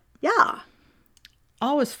 Excellent. Yeah.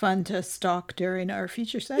 Always fun to stalk during our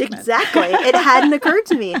feature segment. Exactly. It hadn't occurred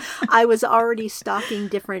to me. I was already stalking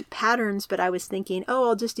different patterns, but I was thinking,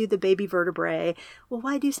 I'll just do the baby vertebrae. Well,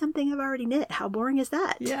 why do something I've already knit? How boring is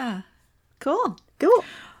that? Yeah. Cool.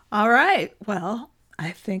 All right. Well, I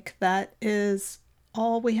think that is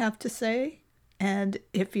all we have to say. And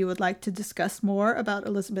if you would like to discuss more about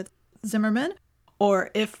Elizabeth Zimmermann, or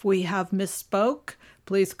if we have misspoke,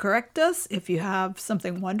 please correct us. If you have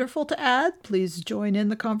something wonderful to add, please join in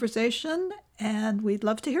the conversation, and we'd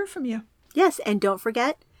love to hear from you. Yes, and don't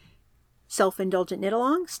forget, Self-Indulgent Knit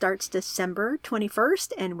Along starts December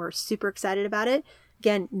 21st, and we're super excited about it.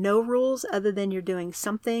 Again, no rules other than you're doing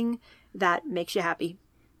something that makes you happy.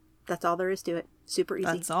 That's all there is to it. Super easy.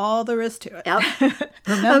 That's all there is to it. Yep.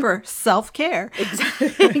 Remember, self-care.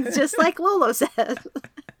 Exactly. Just like Lolo says.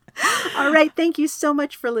 All right. Thank you so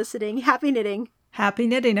much for listening. Happy knitting. Happy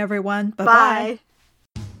knitting, everyone. Bye-bye.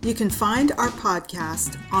 Bye. You can find our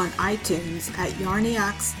podcast on iTunes at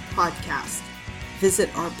Yarniacs Podcast.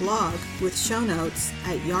 Visit our blog with show notes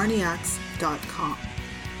at yarniacs.com.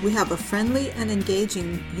 We have a friendly and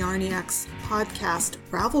engaging Yarniacs podcast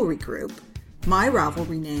Ravelry group. My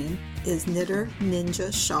Ravelry name is Knitter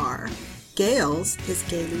Ninja Shar. Gail's is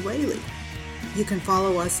Gaily Whaley. You can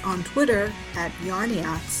follow us on Twitter at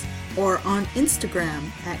Yarniacs or on Instagram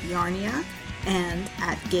at Yarniac and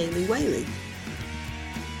at Gaily Whaley.